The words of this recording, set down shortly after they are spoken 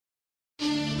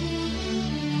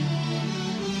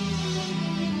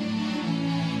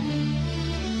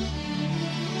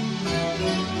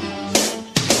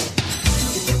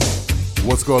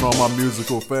What's going on, my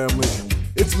musical family?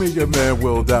 It's me, your man,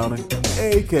 Will Downing,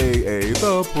 a.k.a.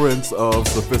 the Prince of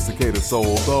Sophisticated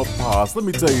Soul, the Boss. Let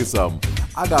me tell you something.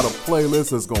 I got a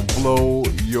playlist that's going to blow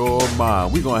your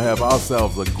mind. We're going to have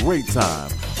ourselves a great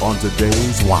time on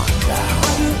today's Wind Down.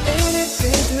 I'll do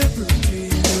anything to prove to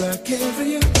you I care for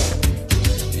you.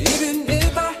 Even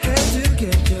if I had to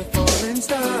get your falling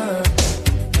star.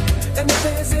 And if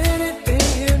there's anything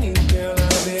you need, girl,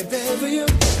 I'll be there for you.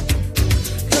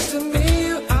 Cause to me,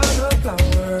 you are the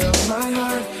flower of my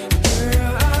heart.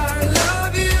 Girl, I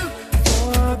love you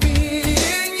for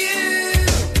being you.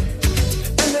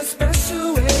 And the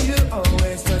special way you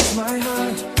always touch my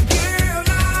heart. Girl,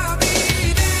 I'll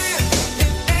be there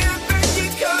if ever you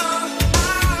come.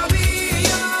 I'll be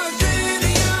yours in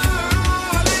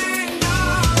your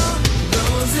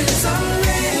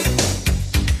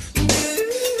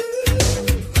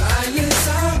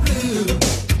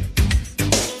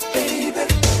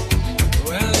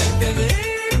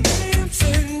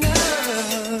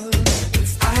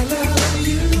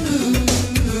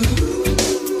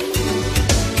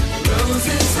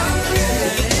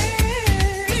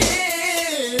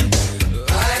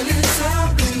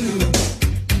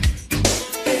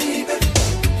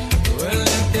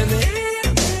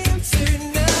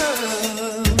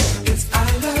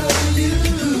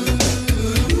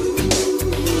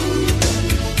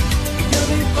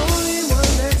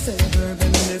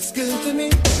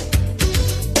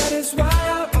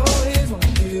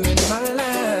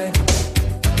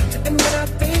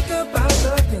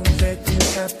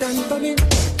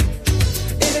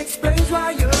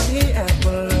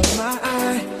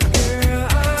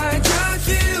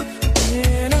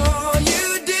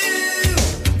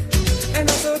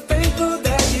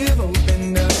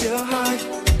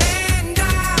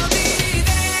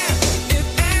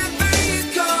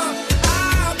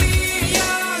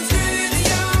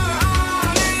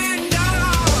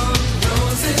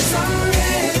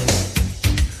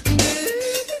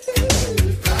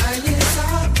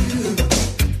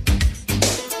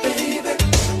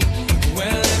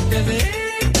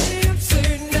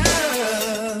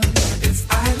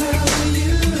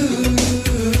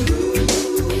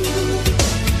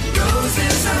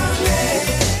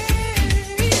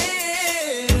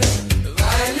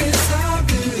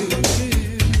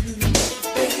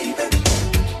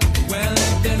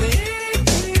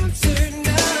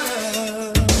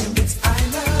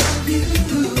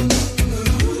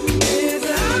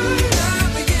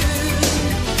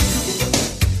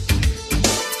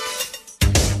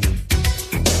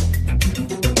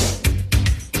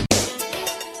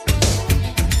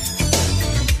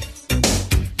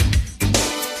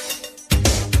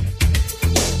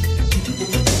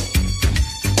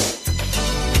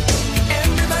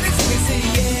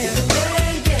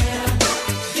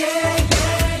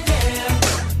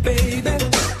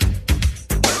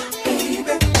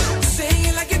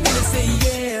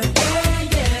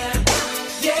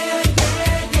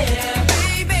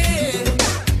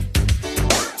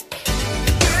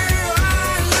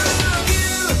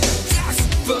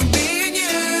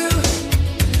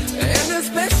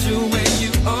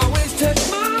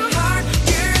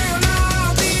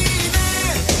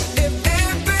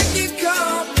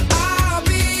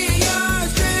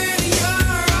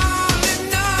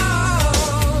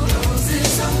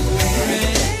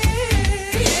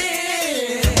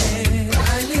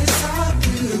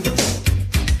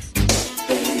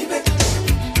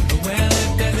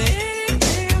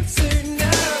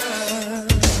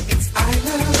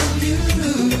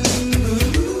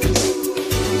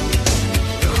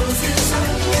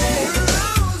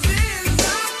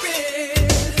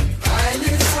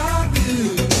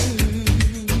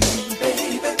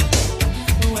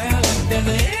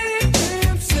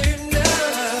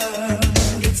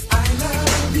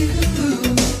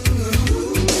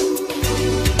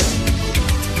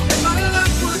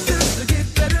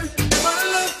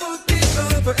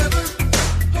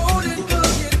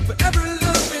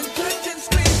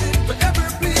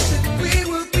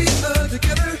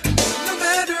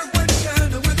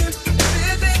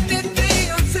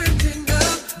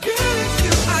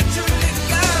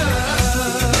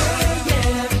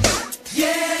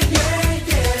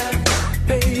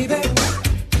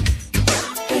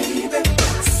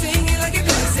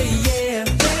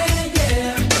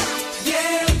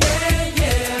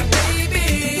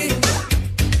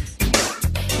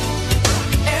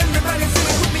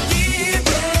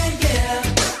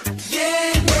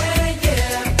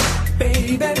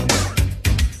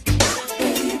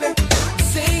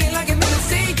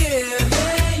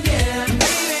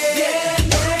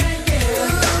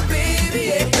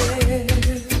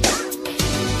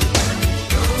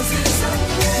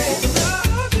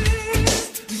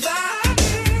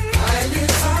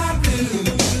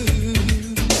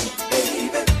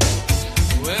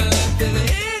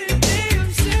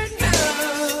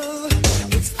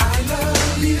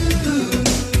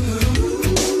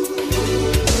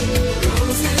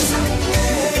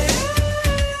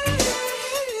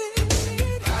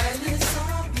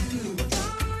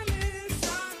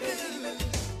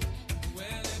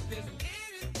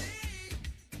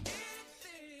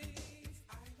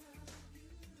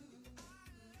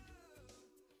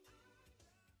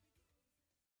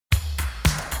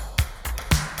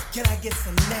Can I get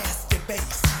some nasty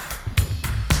bass?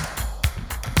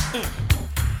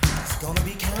 It's gonna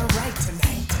be kinda right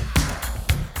tonight.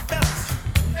 Fellas,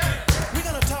 we're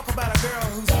gonna talk about a girl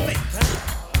who's fake, huh?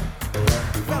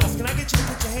 Fellas, can I get you to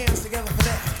put your hands together for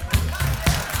that?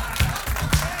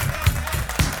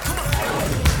 Come on.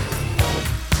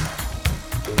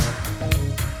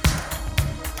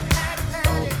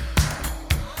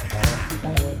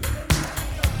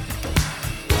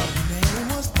 Name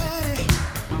was Patty,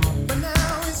 but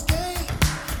now it's gay.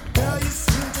 Girl, you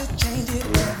seem to change it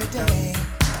every day.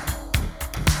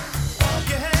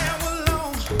 Your hair was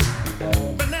long,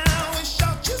 but now it's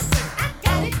short. You say I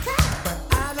got it cut, but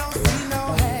I don't see no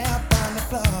hair on the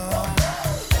floor.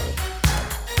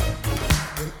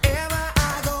 Whenever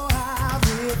I go out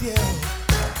with you,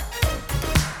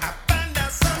 I find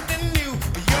out something new.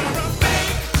 You're a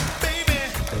fake, baby.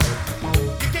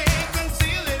 You can't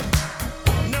conceal it.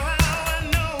 Know how I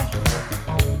know?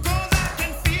 'Cause I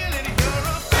can feel it. You're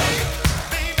a fake,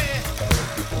 baby.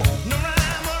 No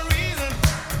rhyme or reason.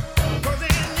 'Cause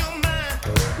in your mind,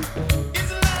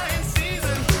 it's lying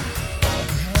season.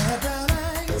 You had brown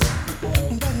eyes,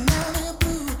 but now they're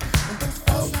blue. And those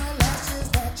false eyelashes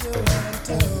that you went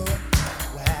to.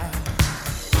 Wow.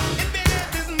 In bed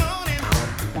this morning,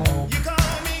 you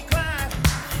call me Clyde.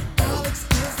 Alex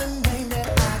is the name that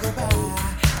I go by.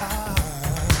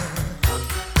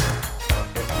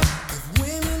 If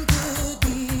women could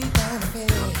be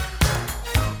counterfeit,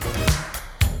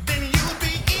 then you'd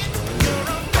be it. You're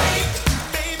a fake,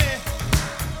 baby.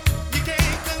 You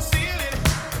can't conceal it.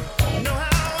 Know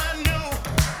how I know?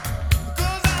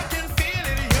 'Cause I can feel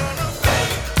it. You're a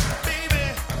fake, baby.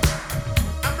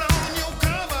 I'm blowing your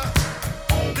cover.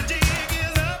 The jig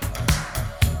is up.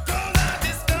 'Cause I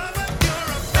discovered you're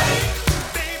a fake,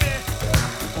 baby.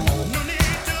 No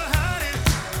need to hide it.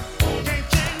 Can't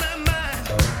change my mind.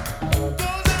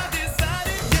 'Cause I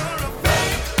decided you're a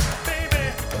fake, baby.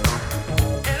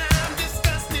 And I'm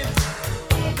disgusted.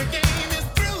 The game is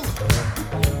through.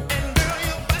 And girl,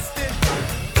 you're busted.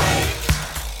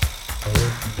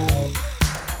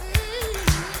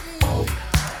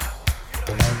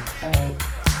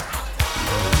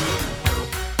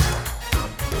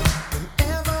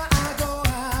 Whenever I go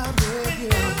out with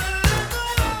you,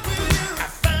 I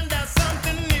find out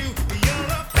something new. You're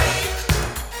a fake.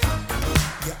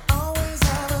 You always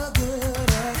have a good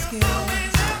excuse.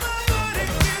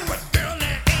 But girl,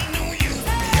 there ain't no you.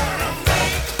 You're a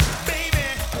fake, baby.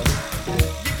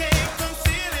 You can't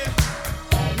conceal it.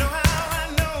 Know how I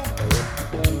know?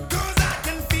 'Cause I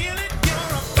can feel it.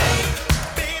 You're a fake,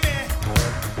 baby.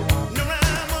 No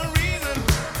rhyme or reason.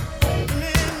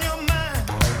 In your mind,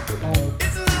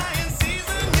 it's lying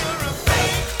season. You're a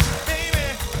fake, baby.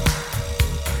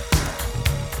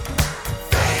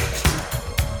 Fake.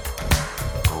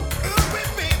 Ooh,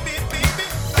 baby,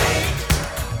 fake.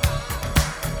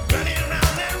 Running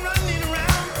around and running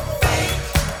around. Fake.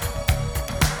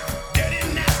 Dirty,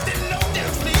 nasty, low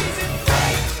down, sleazy.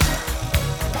 Fake.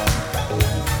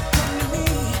 Come to me.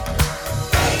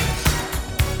 Fake.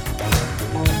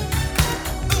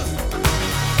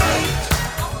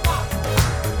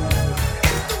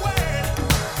 It's the word.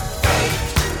 Fake.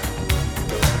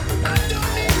 I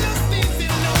don't need no sleazy,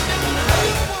 low down. I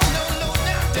don't want no low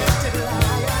down, dirty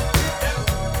liar.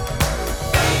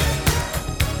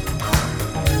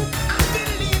 I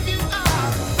believe you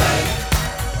are fake.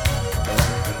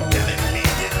 Telling me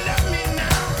you love me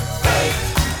now. Fake.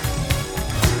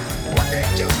 What did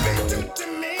you do to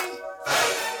me?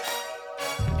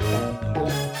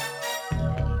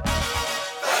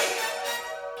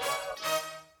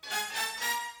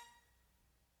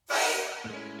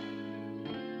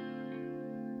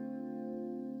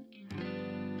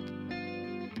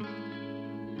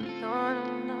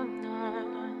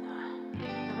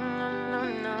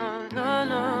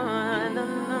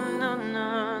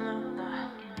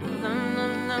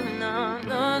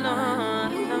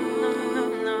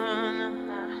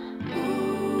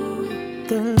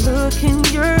 The look in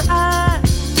your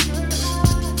eyes,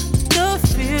 the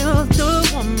feel, the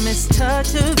warmest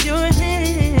touch of your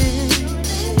hand.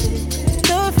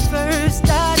 The first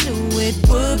I knew it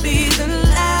would be the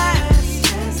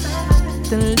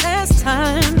last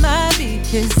time I'd be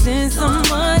kissing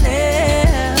someone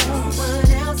else,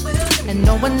 and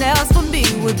no one else for me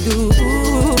would do.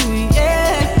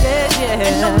 Yeah.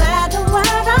 And no matter what,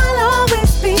 I'll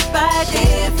always be right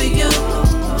here for you.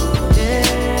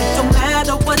 No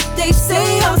matter what they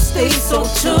say, I'll stay so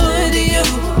true to you,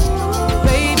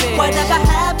 baby. Whatever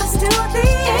happens till the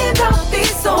end, I'll be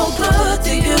so good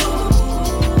to you.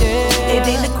 It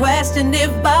ain't a question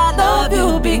if I love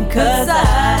you, because I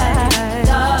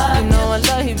love you. You know I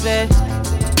love you, babe.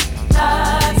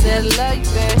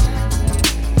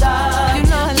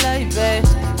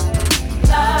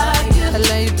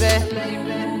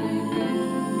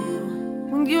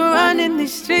 you running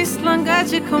these streets long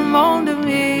as you come home to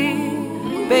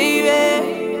me, baby,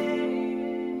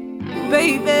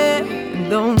 baby.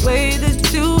 Don't wait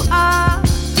until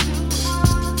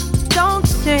don't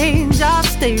change, I'll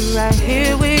stay right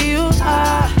here where you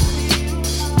are.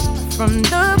 From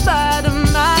the bottom,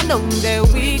 I know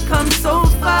that we come so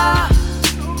far.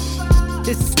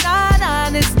 It's not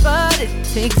honest, but it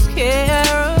takes care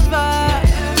of us.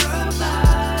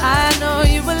 I know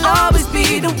you will always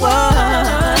be the one.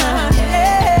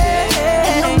 Yeah.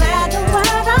 And no matter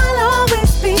what, I'll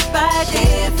always be right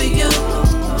here for you.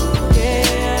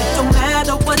 Yeah. No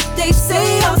matter what they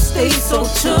say, I'll stay so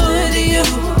true to you.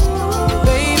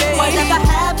 Baby, whatever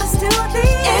happens till the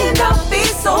end, I'll be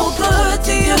so good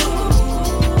to you.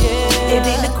 Yeah. It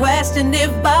ain't a question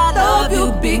if I love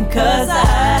you because I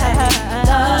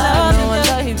love you. I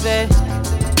love you, babe.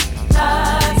 I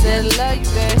said I love you,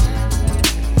 babe.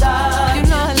 You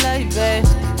know I love you, babe.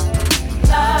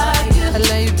 I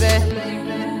love you, babe.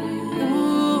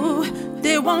 Ooh,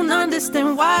 they won't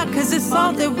understand why, 'cause it's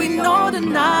all that we know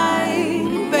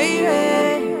tonight,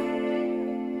 baby.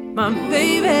 My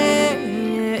baby,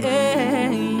 yeah,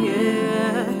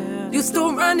 yeah. You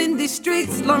still running these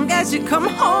streets long as you come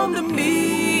home to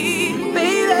me,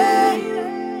 baby,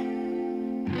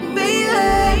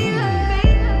 baby.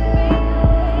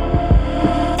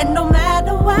 And no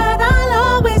matter what, I'll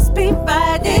always be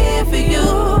right here for you,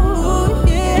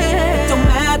 yeah. No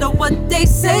matter what they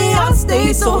say, I'll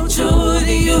stay so true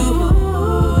to you.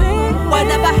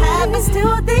 Whatever happens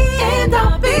till the end,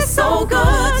 I'll be so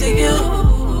good to you.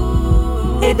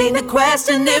 It ain't a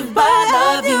question if I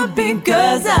love you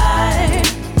because I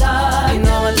love you. You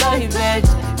know I love you, babe.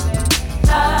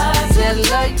 I said I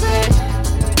love you, babe.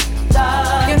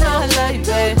 You know I love you,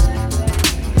 babe.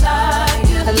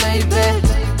 I love you, babe.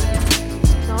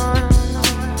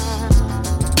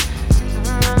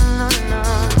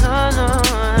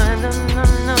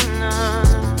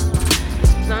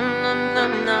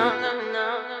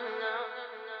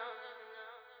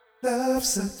 Love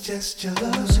suggestion,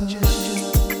 love suggestion.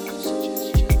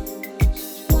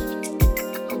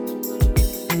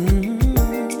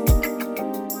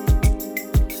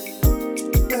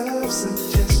 Love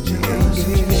suggestion.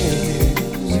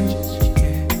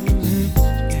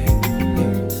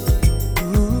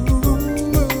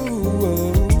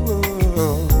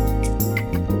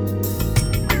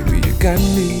 Baby, you got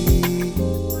me.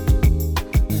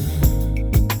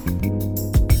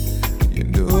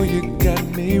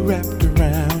 Wrapped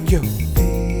around your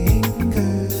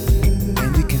finger,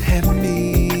 and you can have me,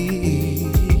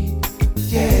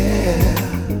 yeah.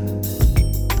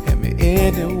 Have me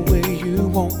any way you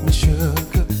want me,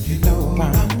 sugar. You know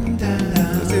I'm down.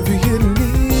 'Cause if you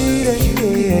need it,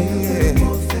 yeah,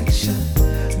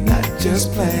 not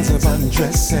just plans of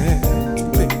undressing,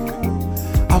 baby.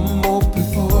 I'm open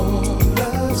for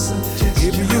love suggestions.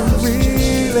 If you really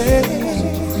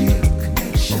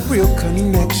real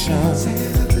connection.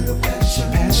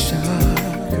 Passion,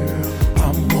 girl,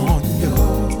 I'm on your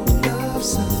love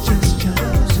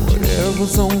suggestions.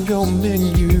 Whatever's on your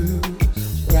menu,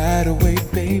 right away,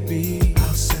 baby,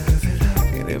 I'll serve it up.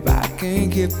 And if I can't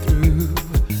get through,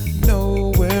 no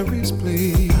worries,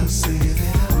 please. I'll save it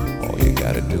up. All you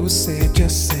gotta do is say it,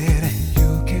 just say it, and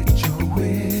you'll get your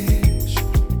wish.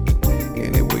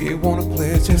 Any way you wanna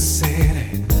play it, just say it,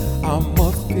 and I'm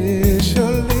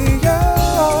officially yours.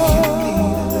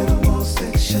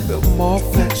 More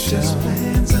affection, just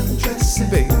plans undressing,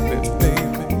 baby,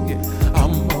 baby, yeah.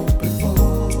 I'm open for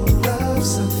love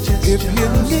suggestions. If you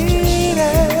need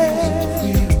it,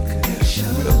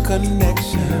 real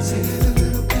connection,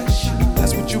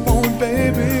 that's what you want,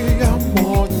 baby. I'm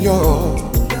on your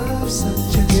love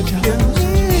suggestions. If you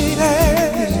need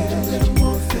it,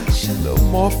 little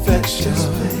more affection,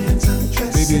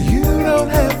 baby, you don't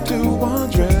have to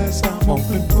undress. I'm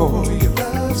open for you.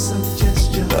 Love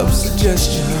suggestion, love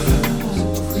suggestion.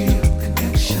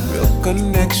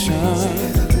 Connection,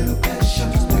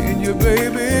 me and your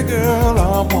baby girl,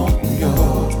 I'm on your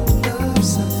love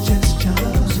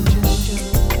suggestions.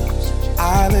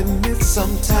 I'll admit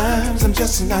sometimes I'm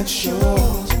just not sure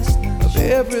of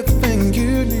everything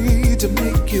you need to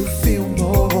make you feel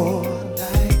more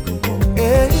like a woman.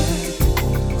 Yeah.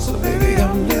 So baby,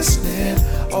 I'm listening.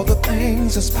 All the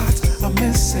things and spots I'm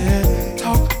missing.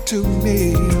 Talk to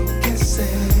me,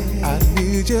 kissing. I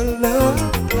need your love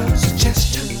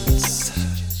suggestions.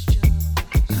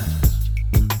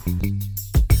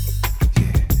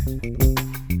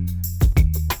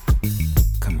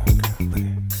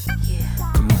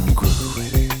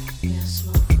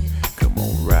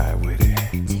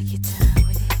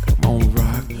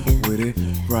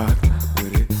 Rock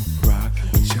with it,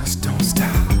 just don't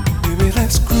stop.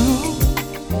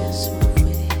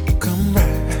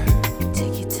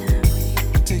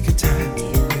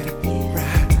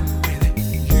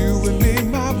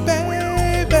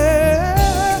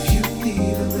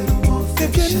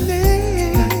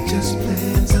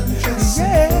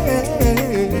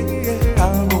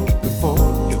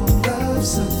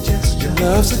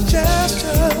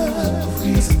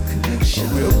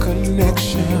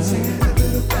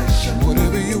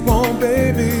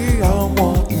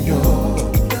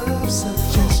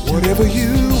 Whatever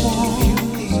you want,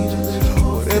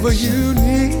 whatever you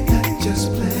need,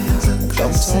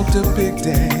 come talk to Big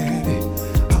Daddy.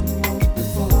 I'm open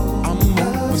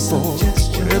for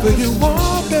whatever you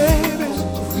want, baby.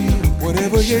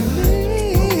 Whatever you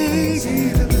need,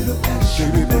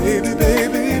 baby,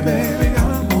 baby, baby.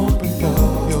 I'm open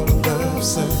for your love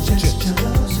suggestion.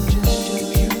 If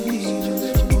you need a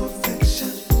little more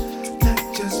affection, not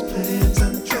just plans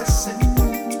undressing.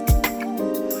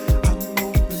 I'm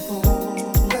open for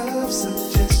love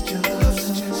suggestion.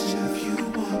 If you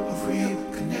want a real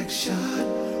connection,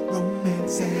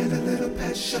 romance and a little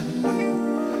passion,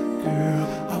 girl,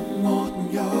 I'm wanting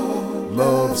your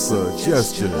Love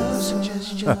suggestions.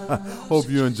 Hope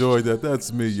you enjoyed that.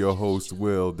 That's me, your host,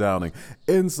 Will Downing.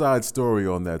 Inside story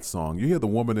on that song. You hear the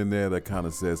woman in there that kind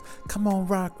of says, come on,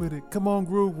 rock with it. Come on,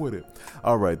 groove with it.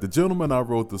 All right. The gentleman I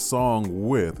wrote the song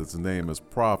with, his name is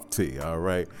Prof T. All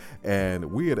right.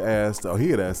 And he had asked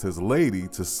his lady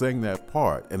to sing that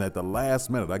part. And at the last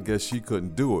minute, I guess she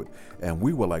couldn't do it. And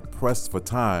we were like pressed for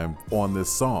time on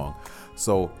this song.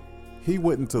 So he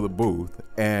went into the booth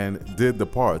and did the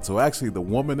part. So actually the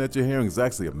woman that you're hearing is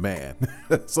actually a man.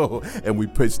 And we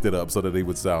pitched it up so that he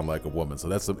would sound like a woman. So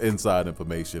that's some inside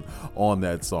information on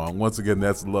that song. Once again,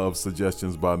 that's Love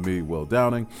Suggestions by me, Will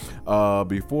Downing.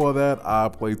 Before that, I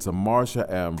played some Marsha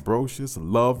Ambrosius,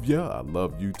 Love Ya. I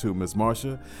love you too, Miss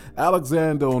Marsha.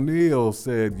 Alexander O'Neill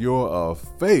said, you're a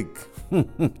fake.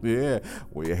 Yeah,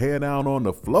 with your hair down on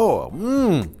the floor.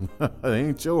 It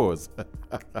ain't yours.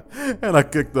 And I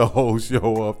kicked the whole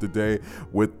show off today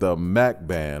with the Mac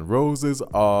Band, Roses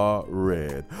Are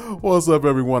Red. What's up,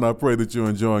 everyone? I pray that you're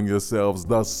enjoying yourselves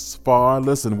thus far.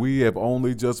 Listen, we have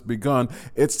only just begun.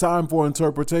 It's time for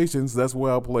interpretations. That's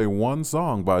where I'll play one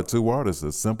song by two artists,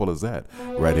 as simple as that,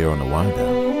 right here on the Wind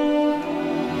Down.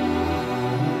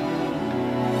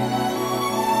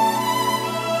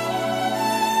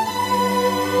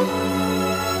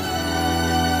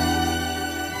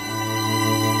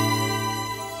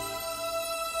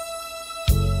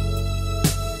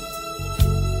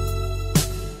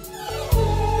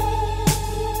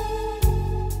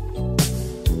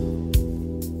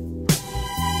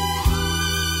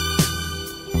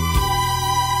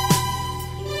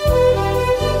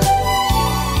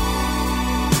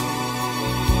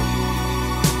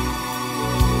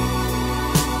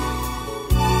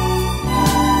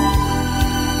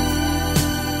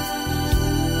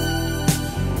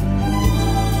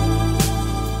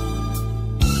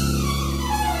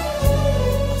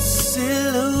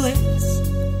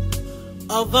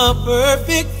 Of a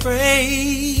perfect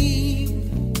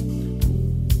frame,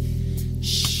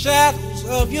 shadows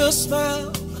of your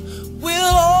smile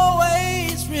will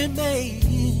always remain.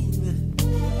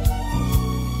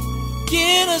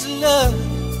 Beginner's love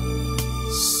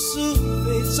soon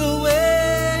fades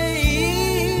away.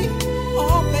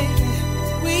 Oh baby,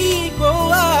 we grow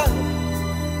up.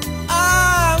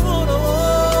 I wanna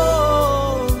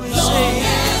always say,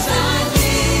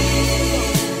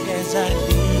 as I live.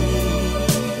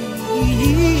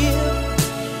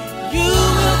 You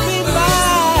will be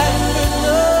mine,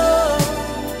 love,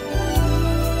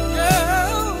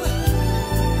 girl.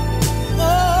 Oh,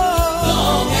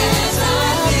 long as I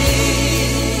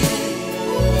live,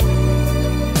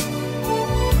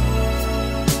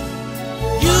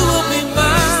 you will be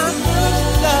mine,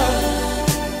 love,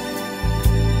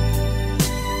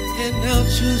 and I'll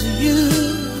choose you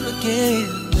again.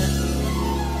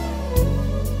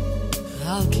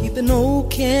 I'll keep an old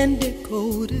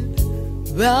candy-coated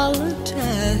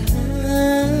Valentine,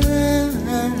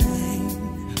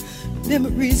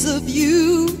 memories of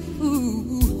you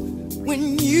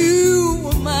when you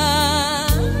were mine.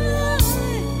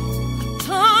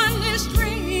 Tarnished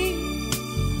ring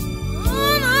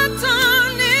on a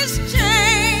tarnished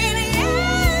chain,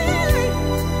 yeah.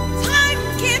 Time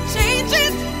can't change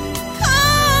it,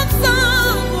 comes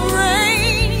on the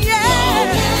rain, yeah.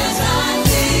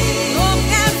 Long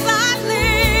as I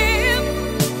live,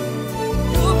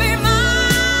 you'll be mine.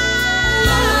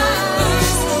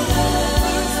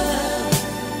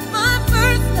 My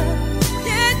first love,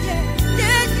 yeah, yeah,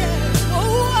 yeah, yeah. Oh,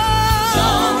 oh.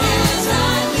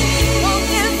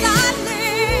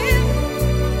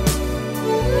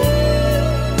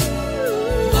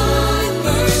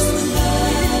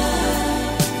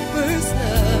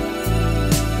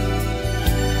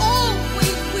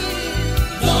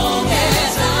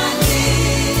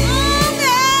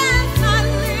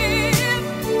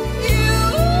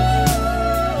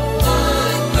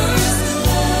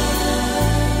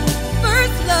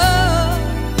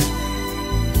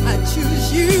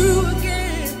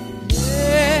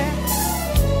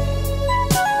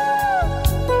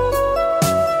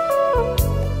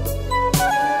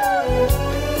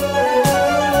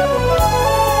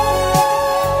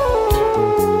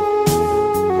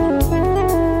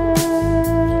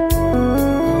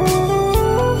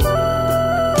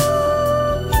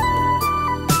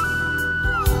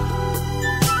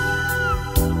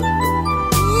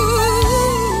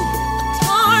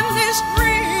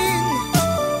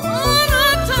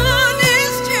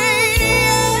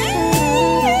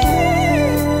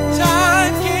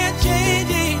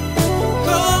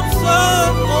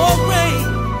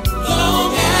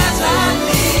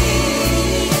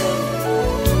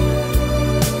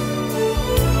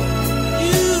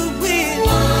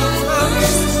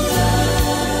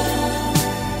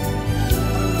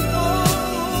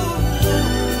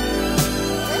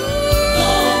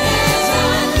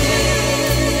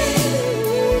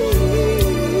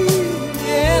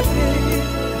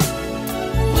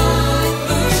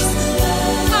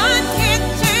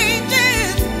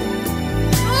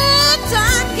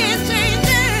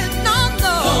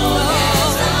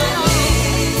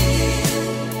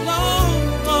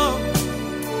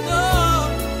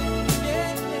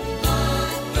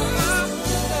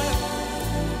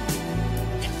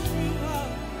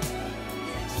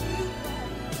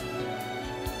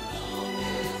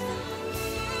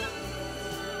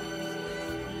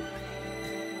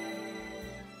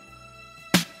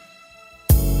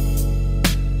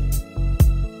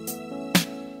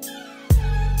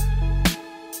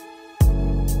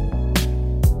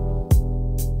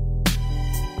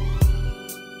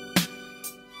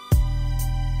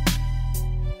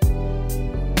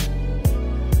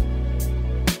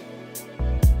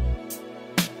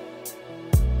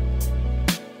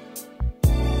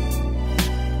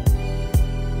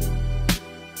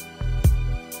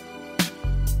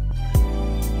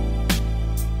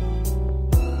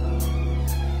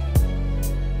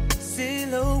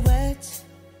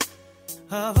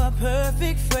 of a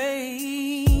perfect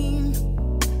frame.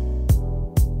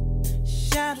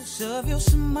 Shadows of your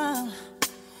smile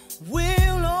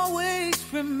will always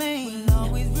remain. Will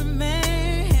always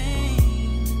remain.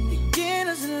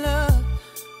 Beginners in love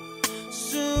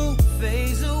soon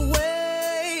fades away.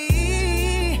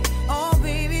 Oh,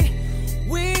 baby,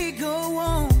 we go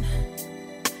on.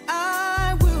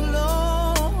 I will always.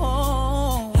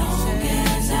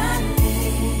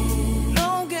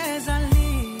 Long as I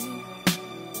live,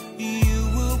 you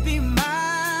will be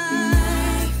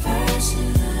my first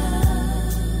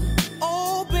love.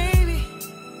 Oh, baby,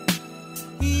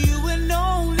 you and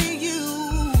only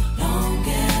you. Long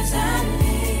as I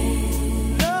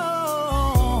live,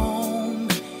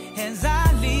 long as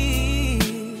I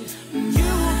live, you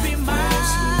will be my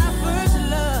first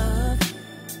love,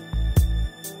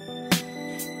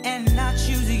 and I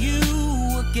choose you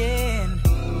again.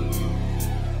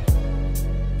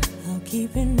 I'm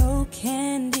keeping no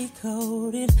candy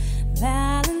coated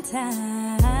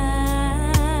Valentine.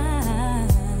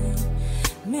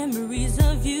 Memories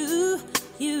of you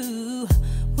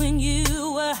when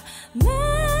you were mine.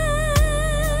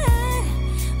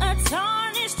 A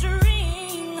tarnished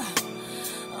ring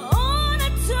on a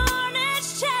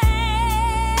tarnished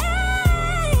chain.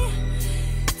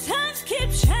 Times keep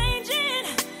changing,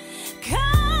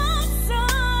 come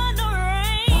sun or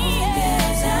rain.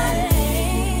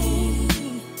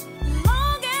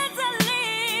 Long as I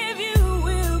live, you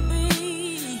will be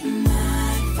my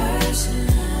first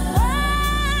love.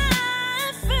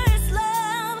 My first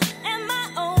love and my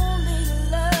only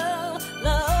love.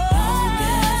 Long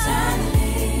as I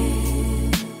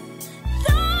live,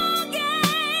 long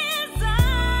as I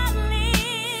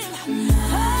live,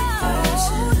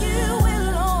 you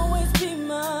will always be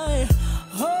my,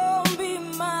 be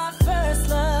my first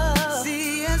love.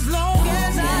 See, as long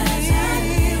as I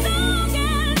live, Long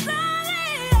as I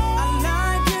live, I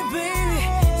like it, baby.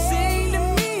 Sing to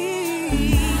me.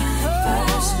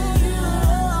 you'll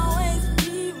always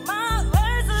be my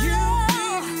first You love.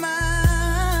 be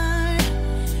mine,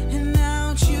 and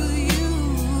I'll choose you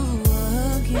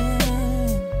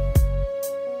again.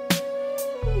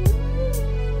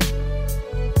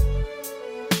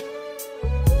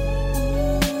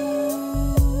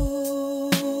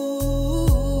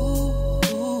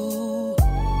 Ooh.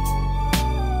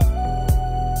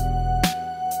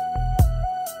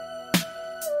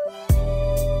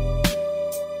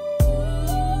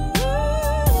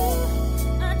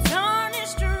 A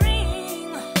tarnished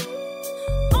ring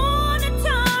on a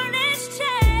tarnished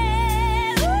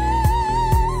chain.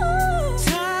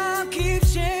 Time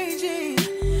keeps changing,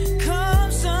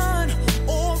 come sun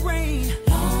or rain.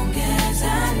 Long as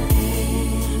I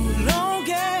live, long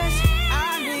as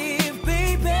I live,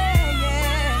 baby,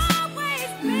 yes.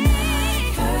 Always be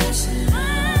First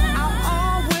love, I'll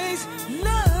always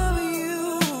love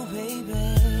you, baby.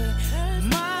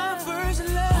 My first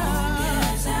love. Long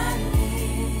as I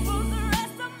live, for the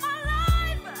rest of my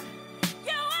life.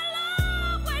 You will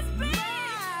always be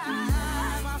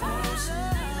my first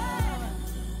love.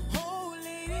 Oh,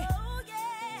 lady, Oh,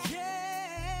 yeah.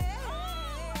 yeah.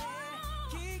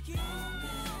 Kiki.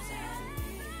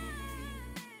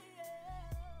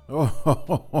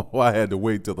 Oh, I had to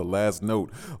wait till the last note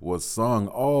was sung.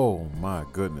 Oh my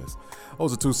goodness.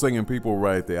 Those are two singing people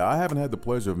right there. I haven't had the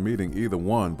pleasure of meeting either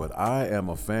one, but I am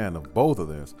a fan of both of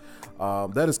theirs.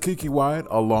 That is Kiki Wyatt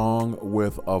along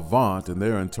with Avant and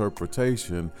their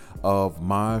interpretation of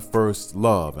My First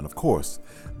Love. And of course,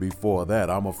 before that,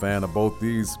 I'm a fan of both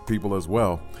these people as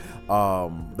well.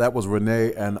 That was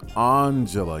Renee and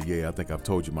Angela. Yeah, I think I've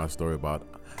told you my story about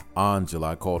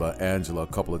Angela. I called her Angela a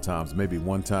couple of times, maybe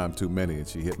one time too many, and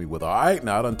she hit me with, all right,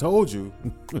 now I done told you,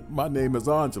 my name is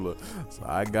Angela. So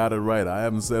I got it right. I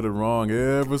haven't said it wrong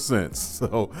ever since.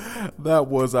 So that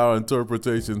was our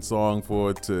interpretation song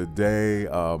for today,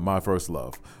 My First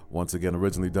Love. Once again,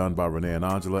 originally done by Renee and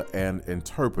Angela and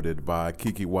interpreted by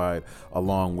Kiki Wyatt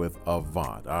along with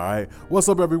Avant. All right. What's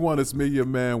up, everyone? It's me, your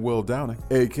man, Will Downing,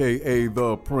 a.k.a.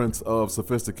 the Prince of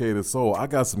Sophisticated Soul. I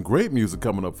got some great music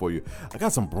coming up for you. I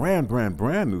got some brand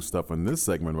new stuff in this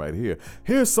segment right here.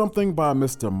 Here's something by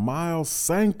Mr. Miles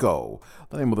Sanko.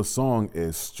 The name of the song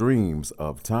is Streams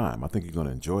of Time. I think you're going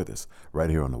to enjoy this right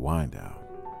here on the Wind Down.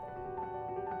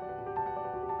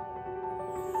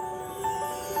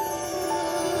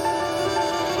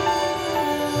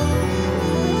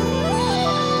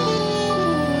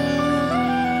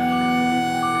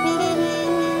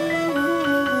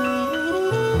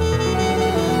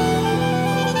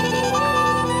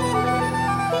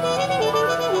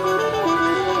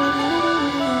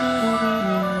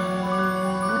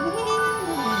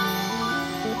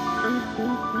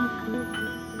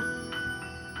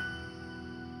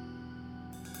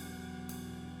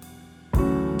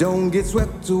 Don't get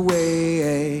swept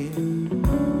away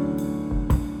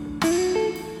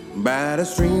by the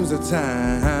streams of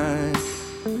time.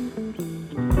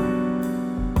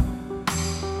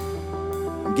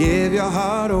 Give your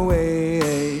heart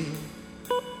away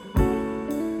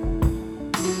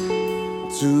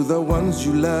to the ones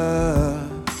you love.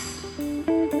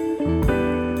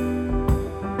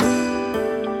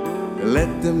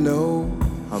 Let them know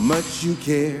how much you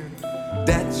care,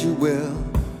 that you will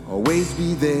always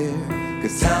be there.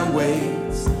 'Cause time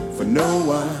waits for no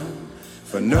one,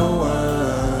 for no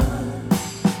one.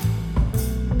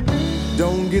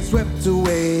 Don't get swept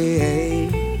away,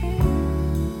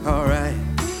 alright,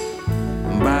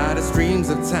 by the streams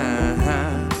of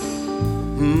time.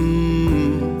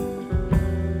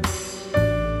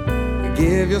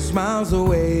 Give your smiles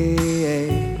away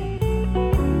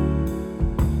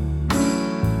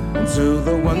to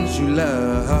the ones you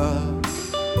love.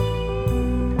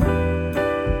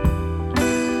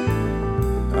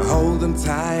 Hold them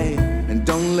tight and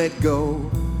don't let go.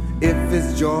 If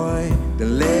it's joy,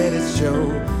 then let it show.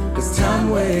 'Cause time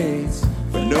waits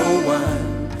for no one,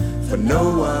 for no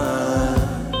one.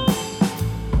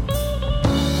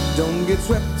 Don't get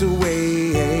swept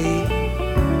away,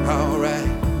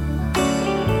 alright,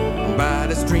 by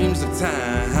the streams of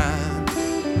time.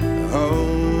 Oh.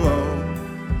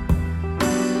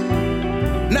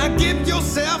 Now give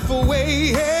yourself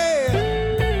away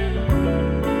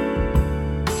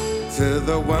to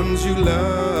the ones you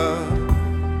love.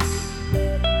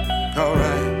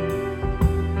 Alright.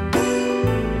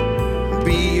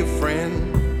 Be a friend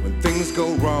when things go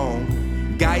wrong.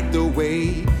 Guide the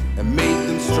way and make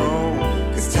them strong.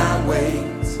 'Cause time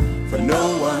waits for no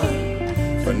one,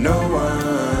 for no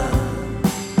one.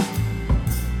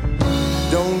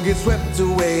 Don't get swept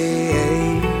away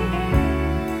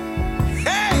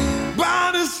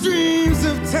streams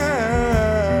of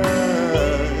time,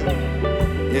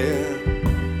 yeah.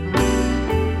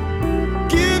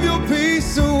 Give your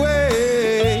peace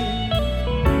away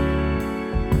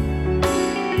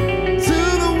to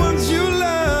the ones you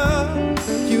love,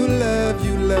 you love,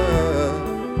 you love.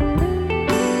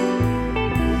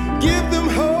 Give them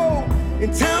hope in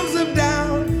times of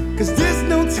doubt, 'cause there's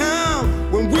no time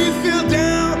when we feel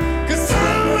down. 'Cause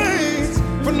time waits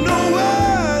for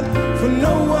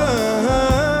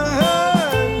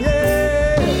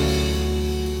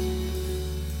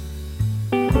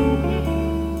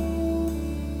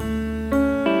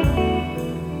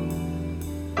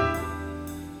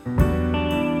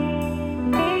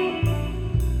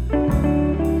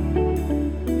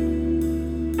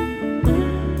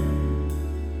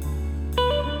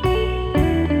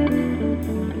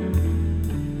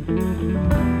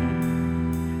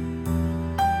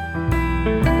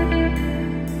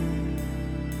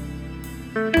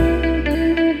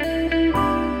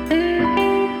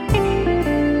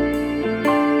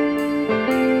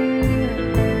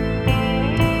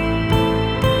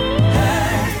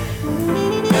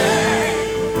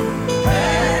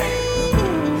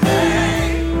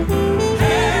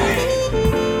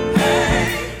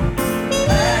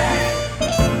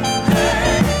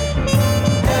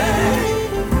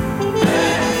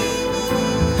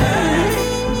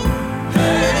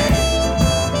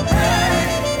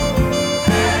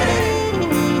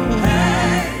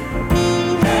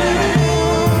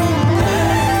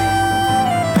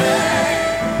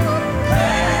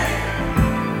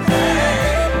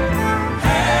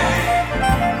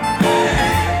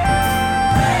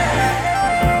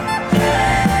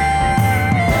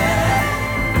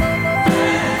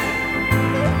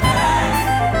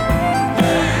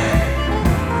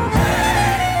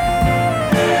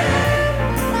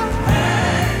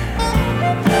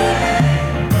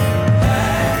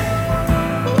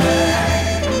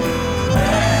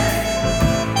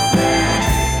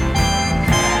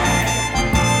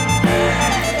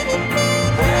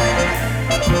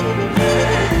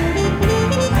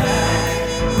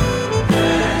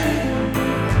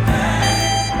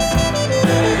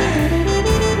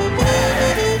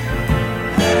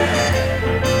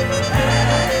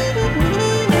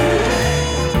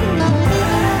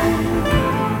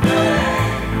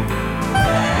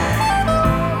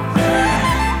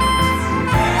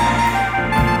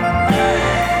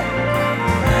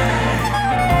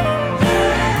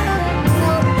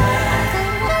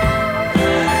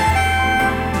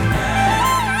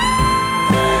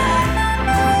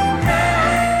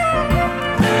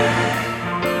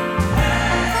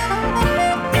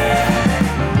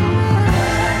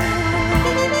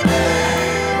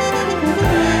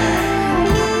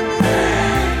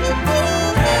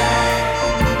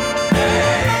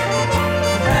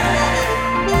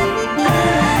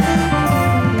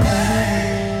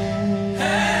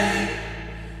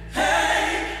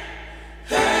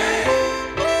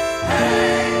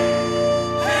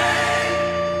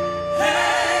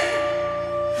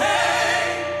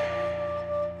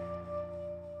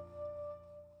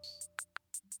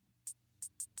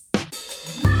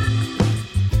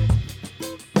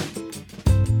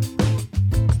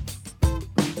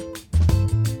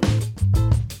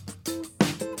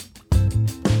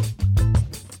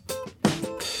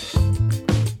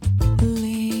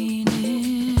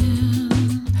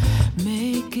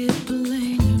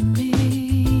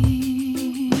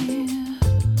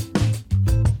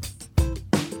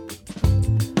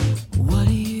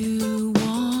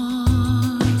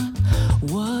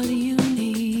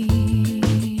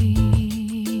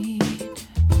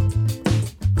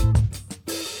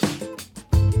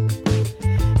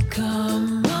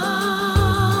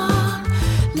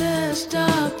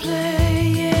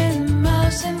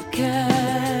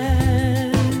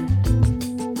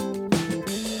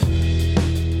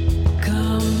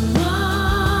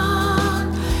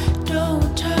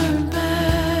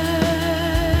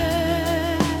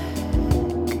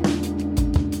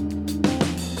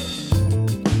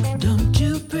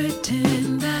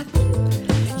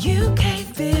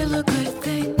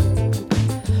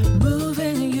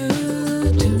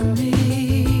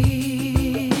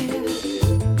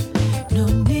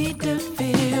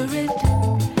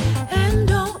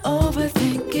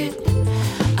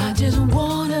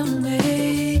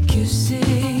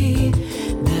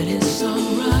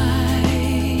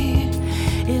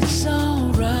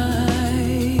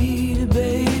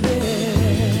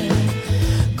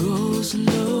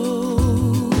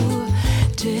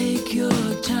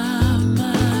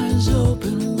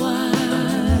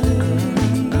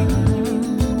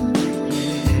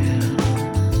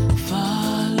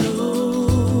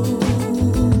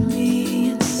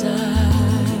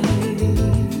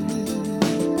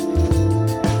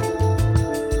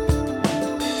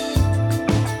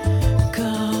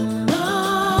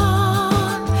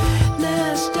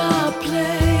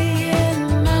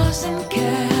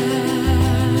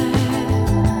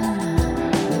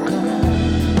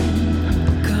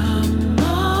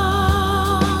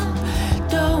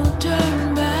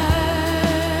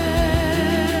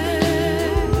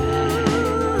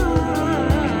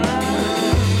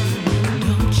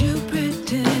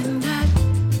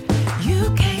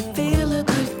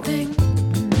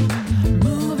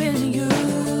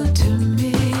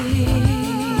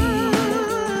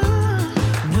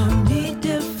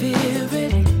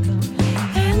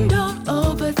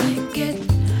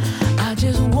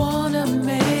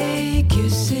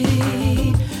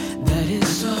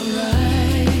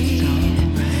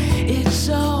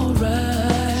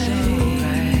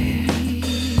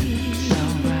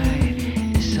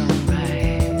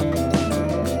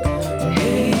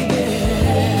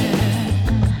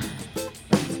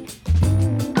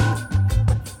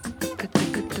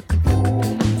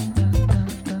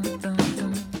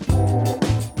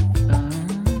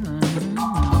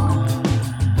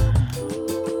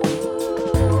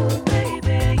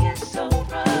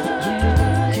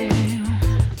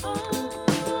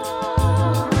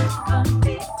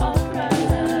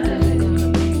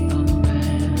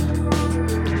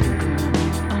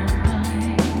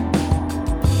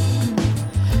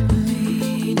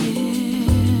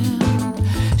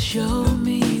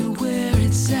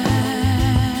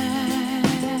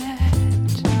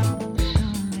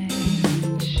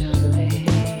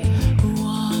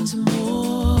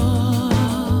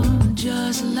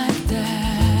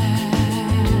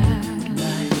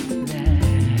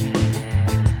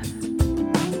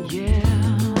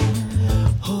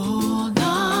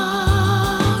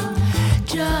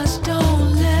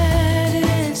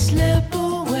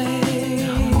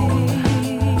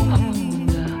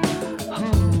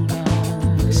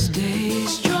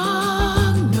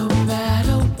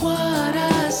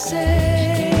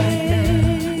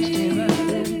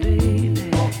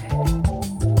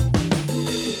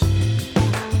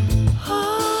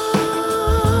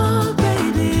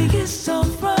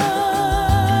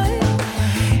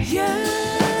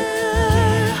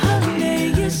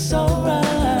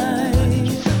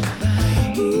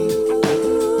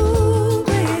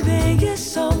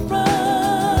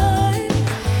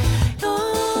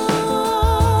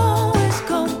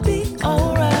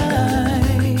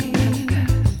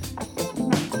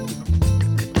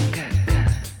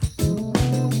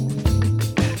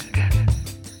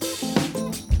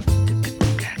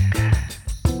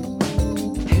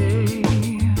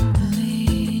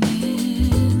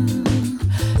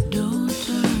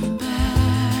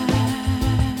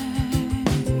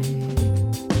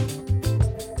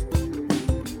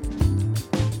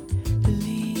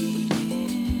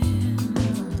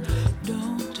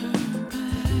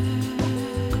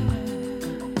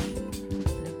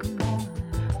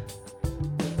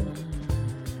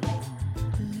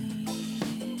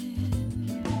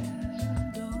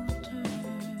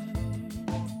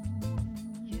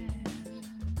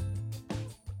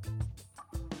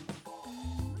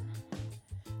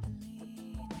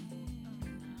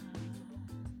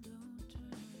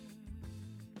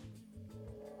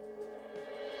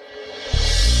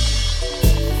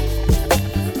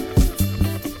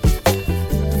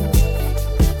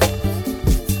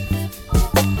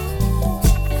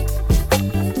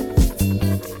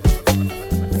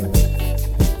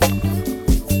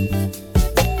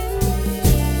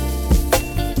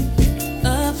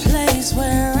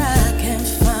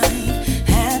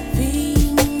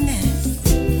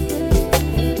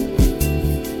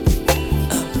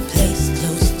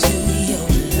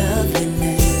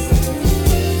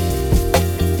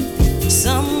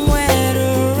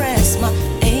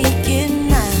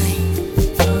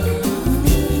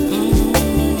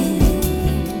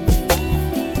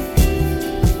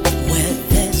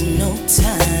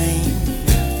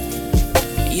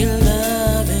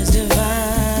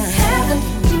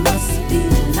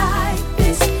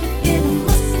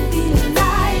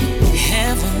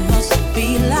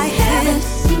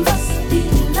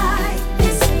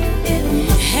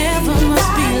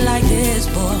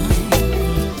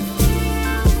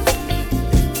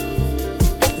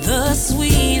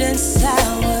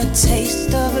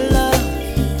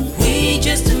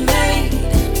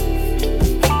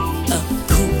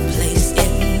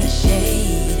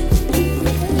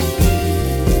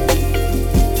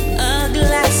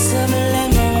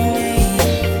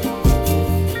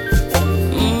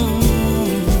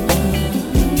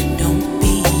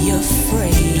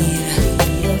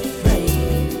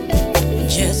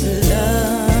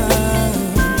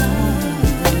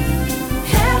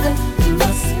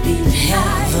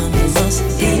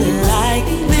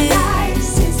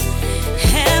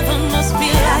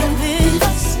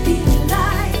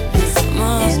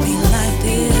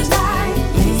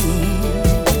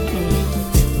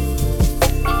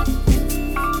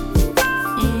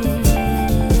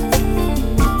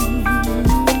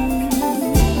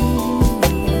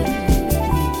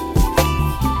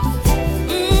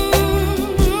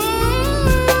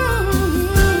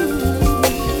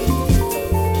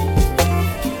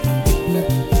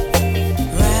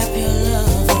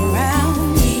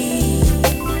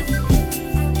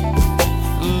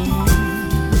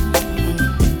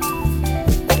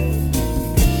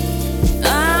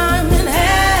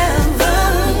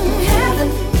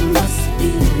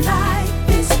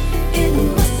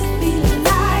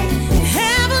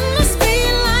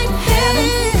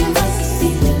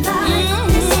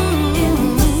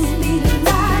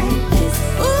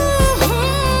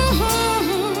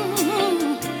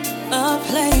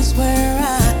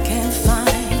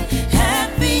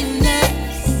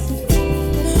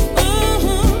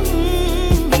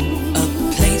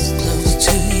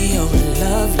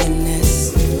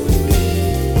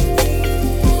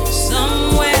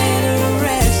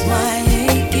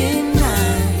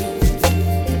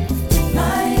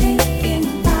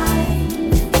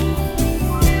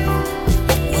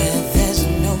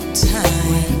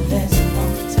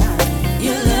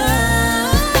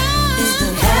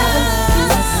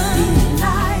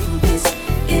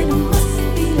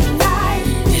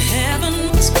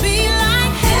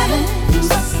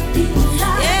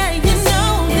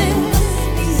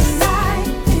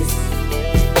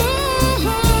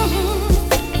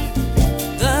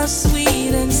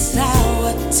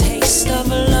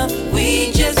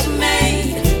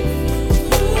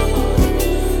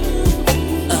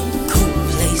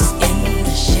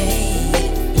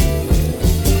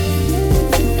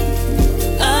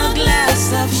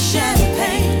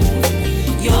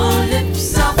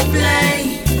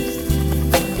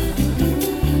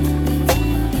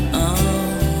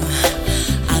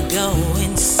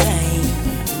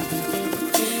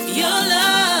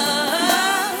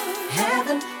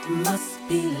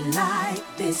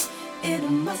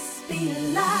must be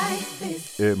like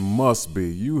this. It must be.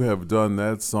 You have done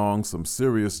that song some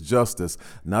serious justice.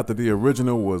 Not that the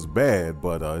original was bad,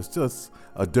 but it's just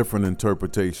a different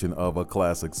interpretation of a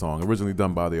classic song, originally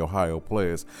done by the Ohio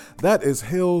Players. That is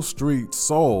Hill Street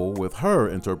Soul with her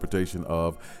interpretation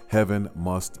of Heaven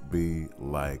Must Be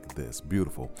Like This.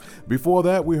 Beautiful. Before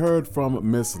that, we heard from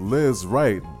Miss Liz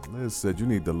Wright. Liz said you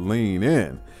need to lean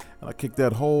in. And I kicked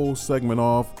that whole segment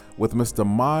off with Mr.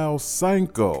 Miles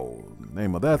Sanko. The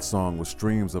name of that song was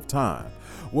Streams of Time.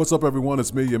 What's up, everyone?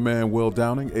 It's me, your man, Will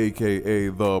Downing,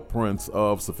 a.k.a. the Prince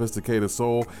of Sophisticated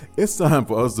Soul. It's time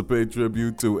for us to pay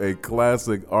tribute to a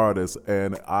classic artist.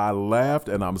 And I laughed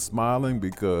and I'm smiling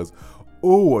because,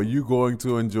 ooh, are you going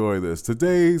to enjoy this?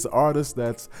 Today's artist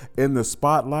that's in the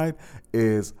spotlight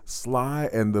is Sly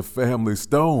and the Family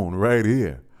Stone right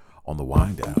here on The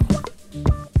Wind Down.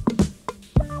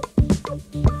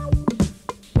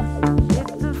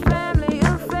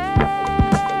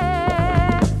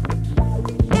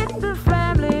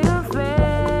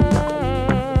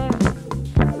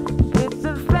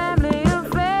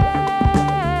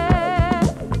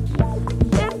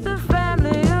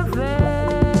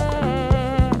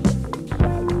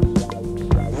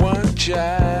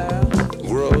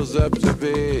 Up to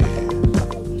be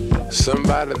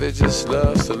somebody that just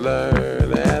loves to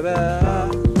learn, and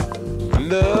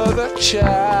another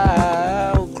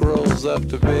child grows up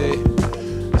to be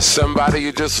somebody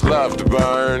you just love to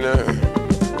burn.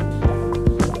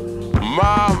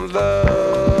 Mom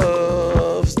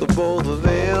loves the both of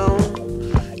them.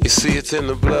 You see, it's in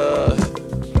the blood.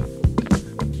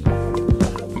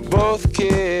 Both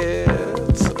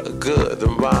kids are good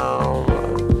and bound.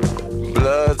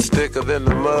 Blood thicker than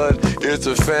the mud. It's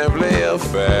a family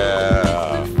affair.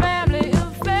 It's a family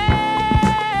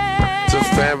affair. It's a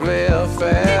family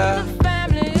affair. It's a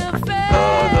family affair.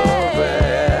 Oh, no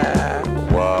bad.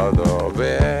 What no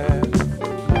bad.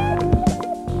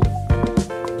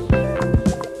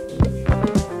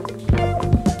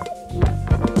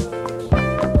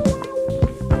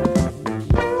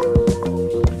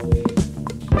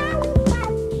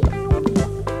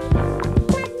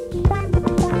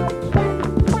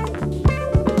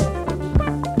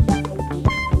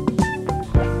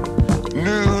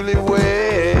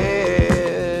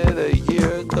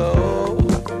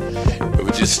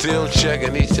 Still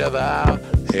checking each other out.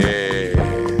 Hey,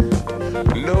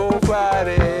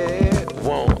 nobody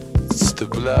wants to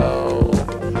blow.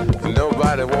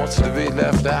 Nobody wants to be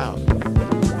left out.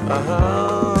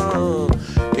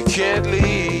 You can't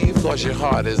leave cause your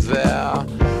heart is there.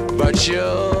 But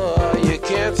you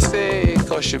can't stay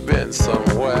cause you've been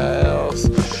somewhere else.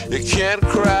 You can't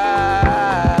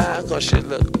cry cause you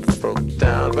look broke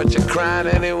down. But you're crying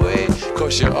anyway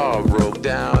cause you're all broke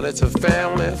down. It's a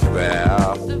family affair.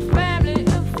 It's a family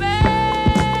affair.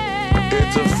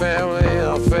 It's a family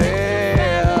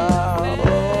affair.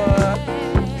 Oh,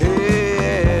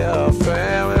 yeah, a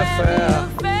family affair.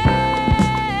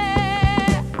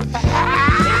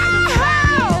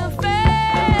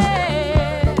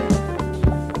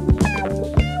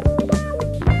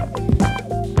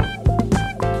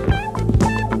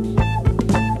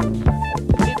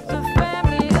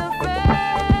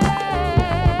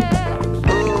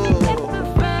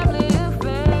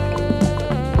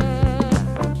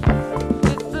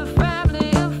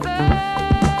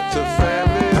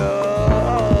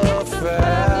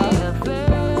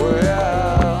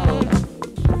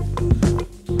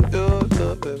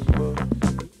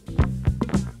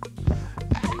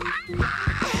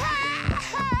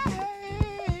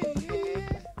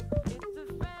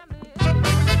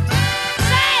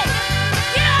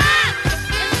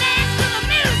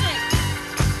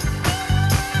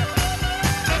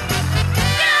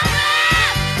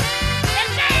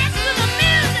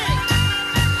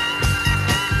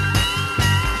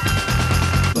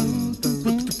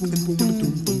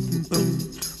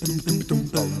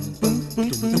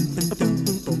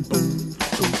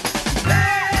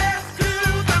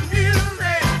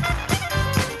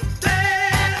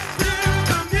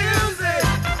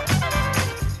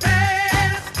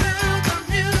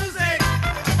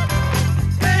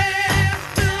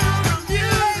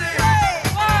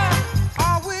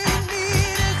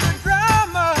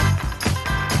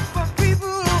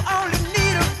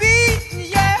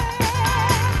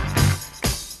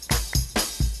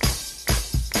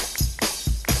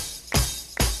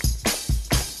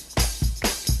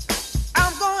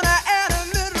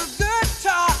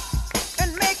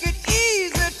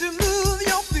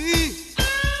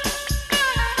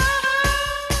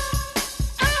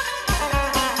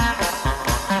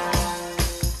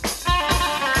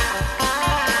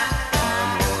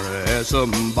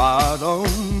 Some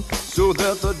bottom, so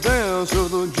that the dancer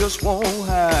just won't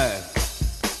hide.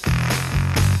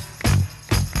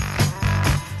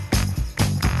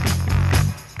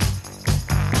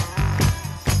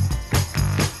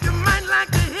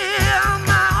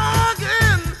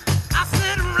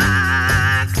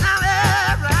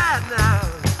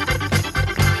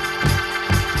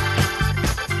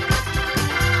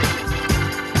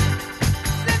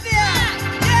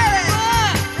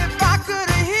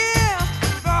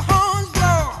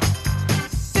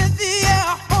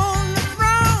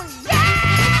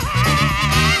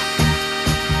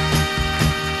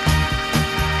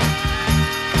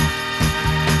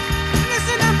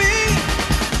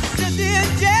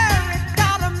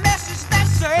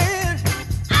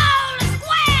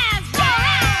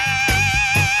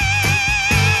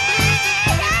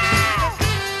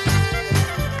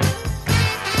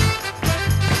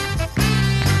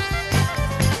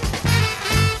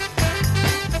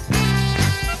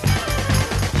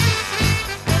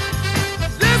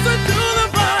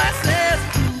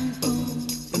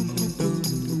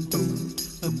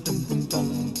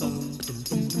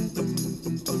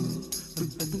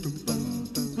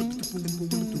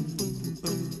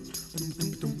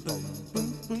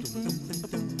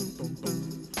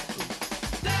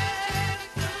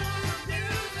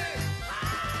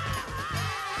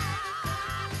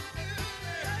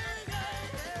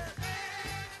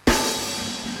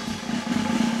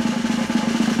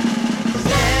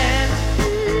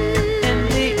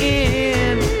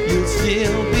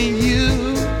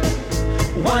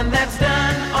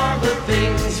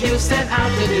 Set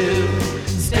out to do.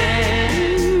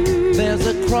 Stand, there's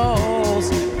a cross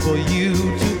for you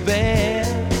to bear,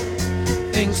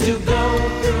 things to go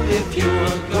through if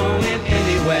you're going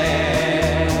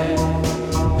anywhere.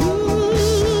 Ooh,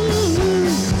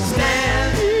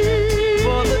 stand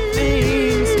for the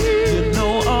things you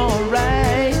know are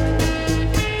right.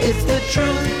 It's the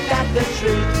truth that the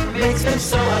truth makes them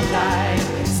so alive.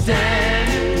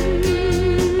 Stand,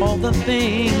 all the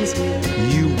things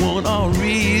you want are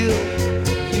real.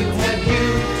 You have you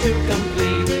to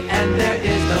complete, and there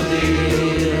is no deal.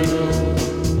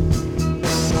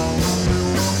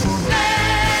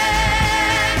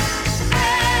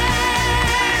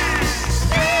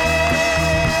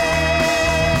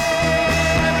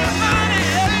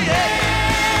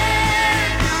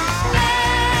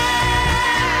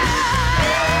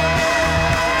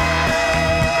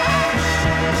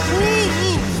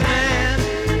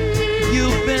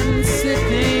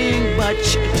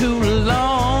 Too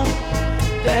long.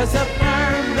 There's a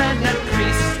permanent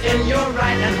crease in your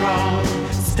right and wrong.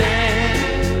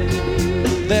 Stand.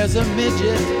 There's a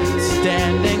midget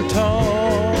standing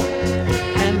tall,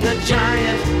 and a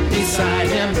giant beside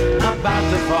him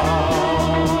about to fall.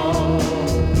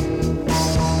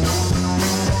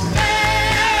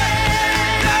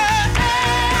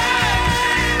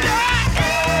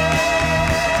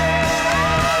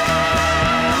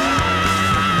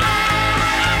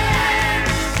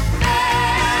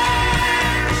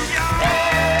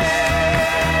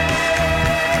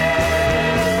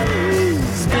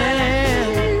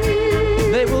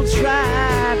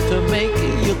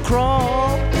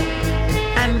 Crawl,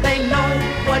 and they know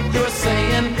what you're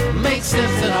saying makes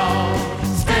sense at all.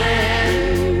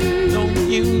 Stand, don't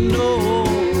you know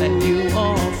that you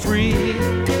are free?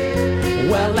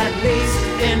 Well, at least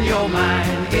in your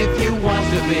mind, if you want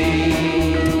to be.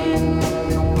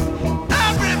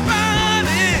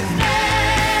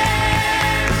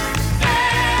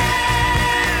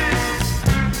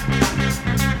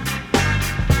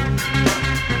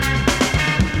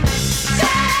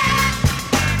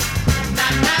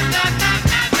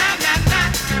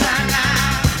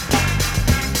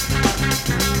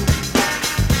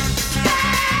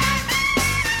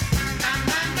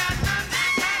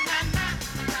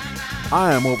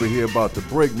 I am over here about to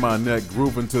break my neck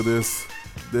grooving to this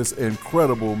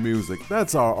incredible music.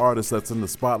 That's our artist that's in the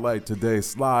spotlight today,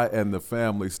 Sly and the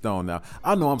Family Stone. Now,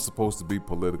 I know I'm supposed to be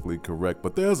politically correct,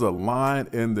 but there's a line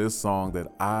in this song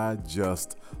that I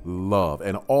just love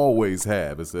and always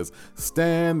have. It says,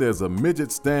 "Stand, there's a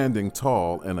midget standing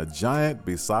tall and a giant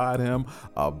beside him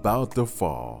about to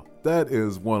fall." That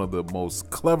is one of the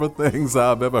most clever things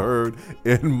I've ever heard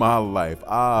in my life.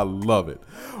 I love it.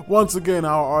 Once again,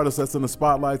 our artist that's in the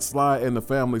spotlight, Sly and the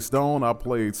Family Stone. I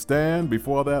played Stand.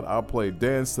 Before that, I played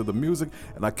Dance to the Music,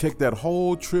 and I kicked that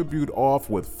whole tribute off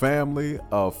with Family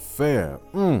Affair.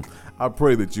 I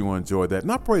pray that you enjoyed that,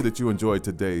 and I pray that you enjoyed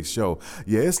today's show.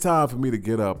 Yeah, it's time for me to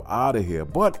get up out of here,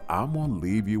 but I'm going to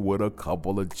leave you with a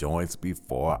couple of joints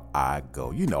before I go.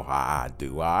 You know how I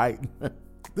do, all right?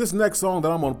 This next song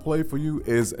that I'm going to play for you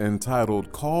is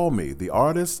entitled Call Me. The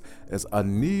artist is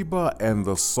Aniba and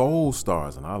the Soul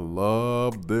Stars, and I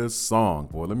love this song.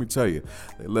 Boy, let me tell you,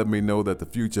 they let me know that the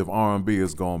future of R&B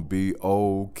is going to be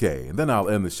okay. And then I'll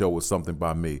end the show with something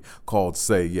by me called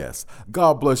Say Yes.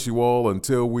 God bless you all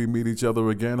until we meet each other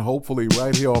again, hopefully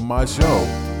right here on my show,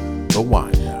 The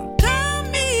Wind Down.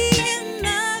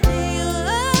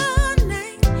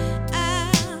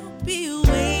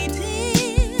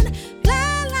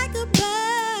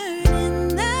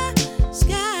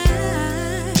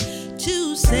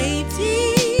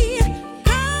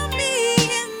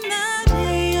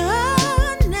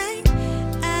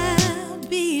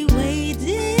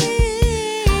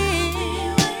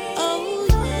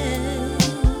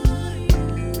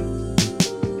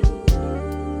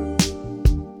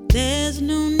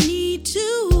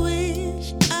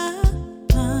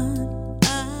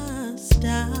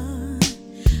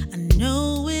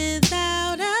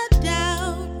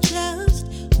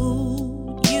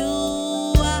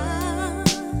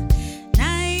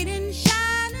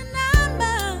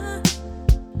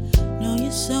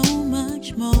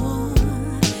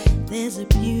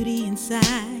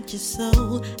 Your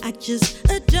soul, I just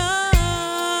adore.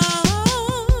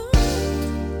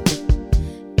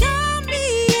 Got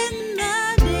me in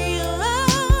the day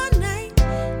or night.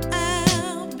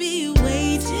 I'll be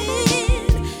waiting,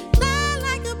 fly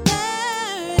like a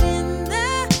bird in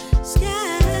the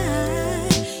sky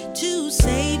to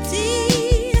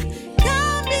safety.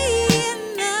 Got me in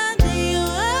the day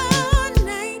or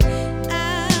night.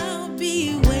 I'll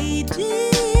be waiting.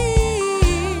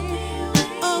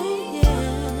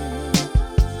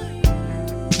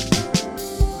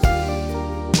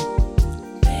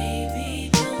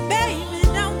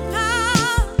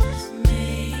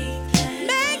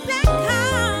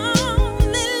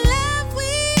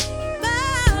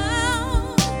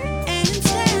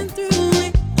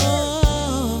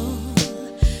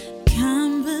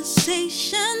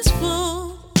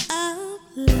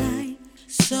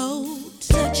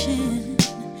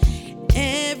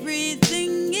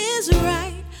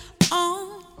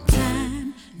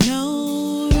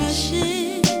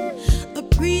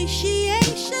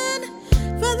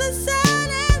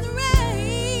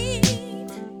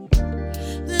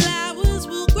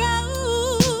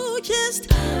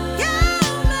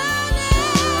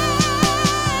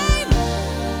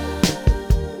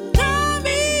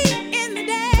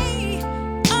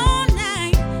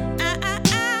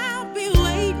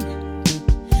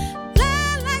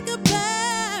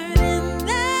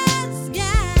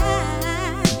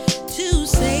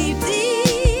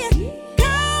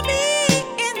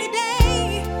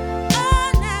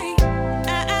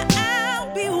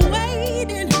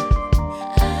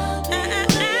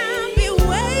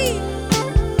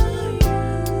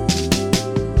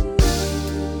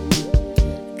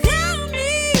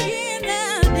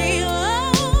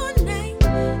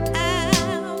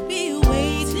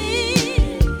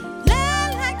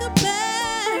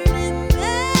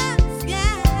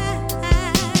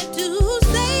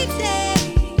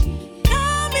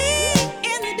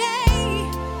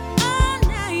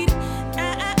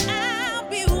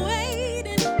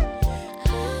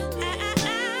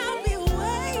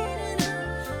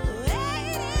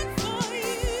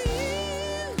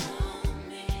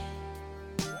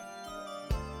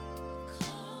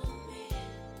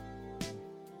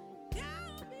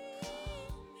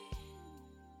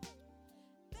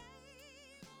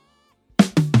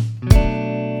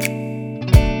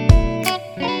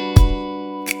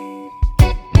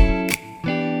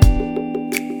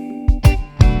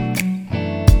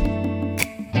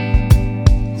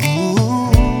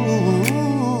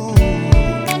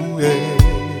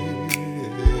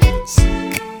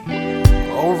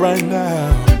 Right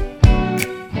now,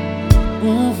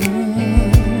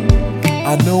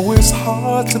 I know it's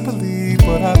hard to believe,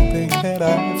 but I think that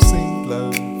I've seen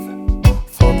love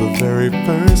for the very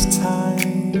first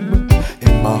time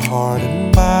in my heart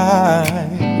and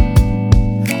mind.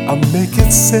 I make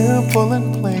it simple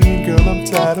and plain, girl, I'm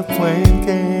tired of playing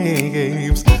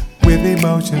games with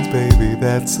emotions, baby,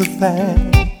 that's a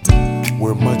fact.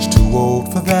 We're much too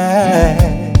old for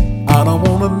that. I don't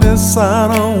wanna miss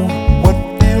out on what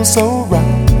feels so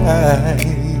right.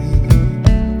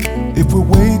 If we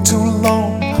wait too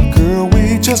long, girl,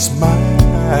 we just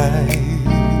might.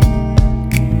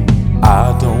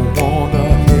 I don't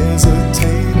wanna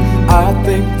hesitate, I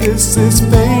think this is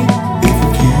fate. If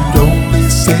you don't,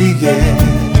 please say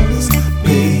yes,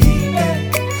 baby,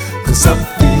 'cause I'm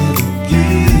feeling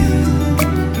you.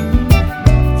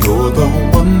 You're the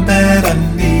one that I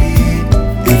need.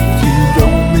 If you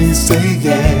don't, please say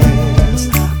yes,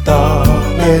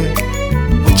 darling.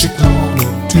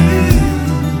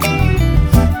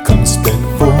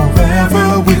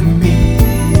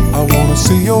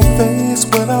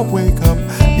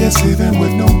 flawless even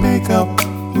with no makeup.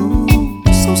 Ooh,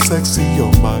 so sexy,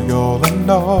 you're my all in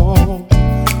all.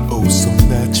 Oh, so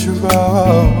natural.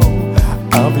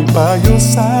 I'll be by your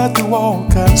side through all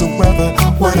kinds of weather.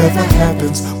 Whatever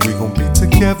happens, we gon' be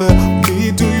together.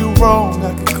 Me do you wrong,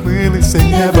 I can clearly say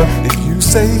never. If you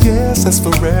say yes, that's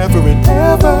forever and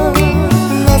ever.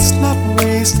 Let's not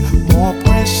waste more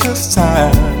precious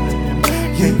time.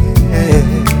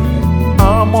 Yeah,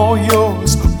 I'm all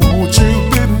yours, won't you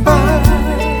be mine?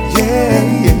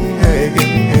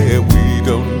 Yeah, we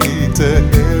don't need to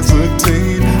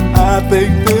hesitate. I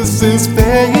think this is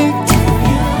fate.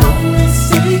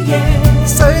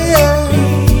 Say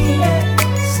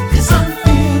yes, 'cause I'm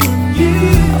feeling you.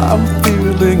 I'm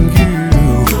feeling you.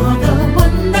 You're the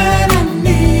one that I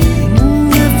need.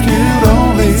 If you'd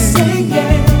only Say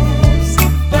yes,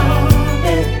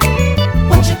 darling.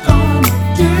 What you gonna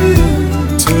do?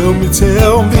 tell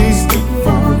me, Stay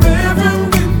forever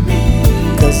with me.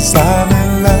 'cause I'm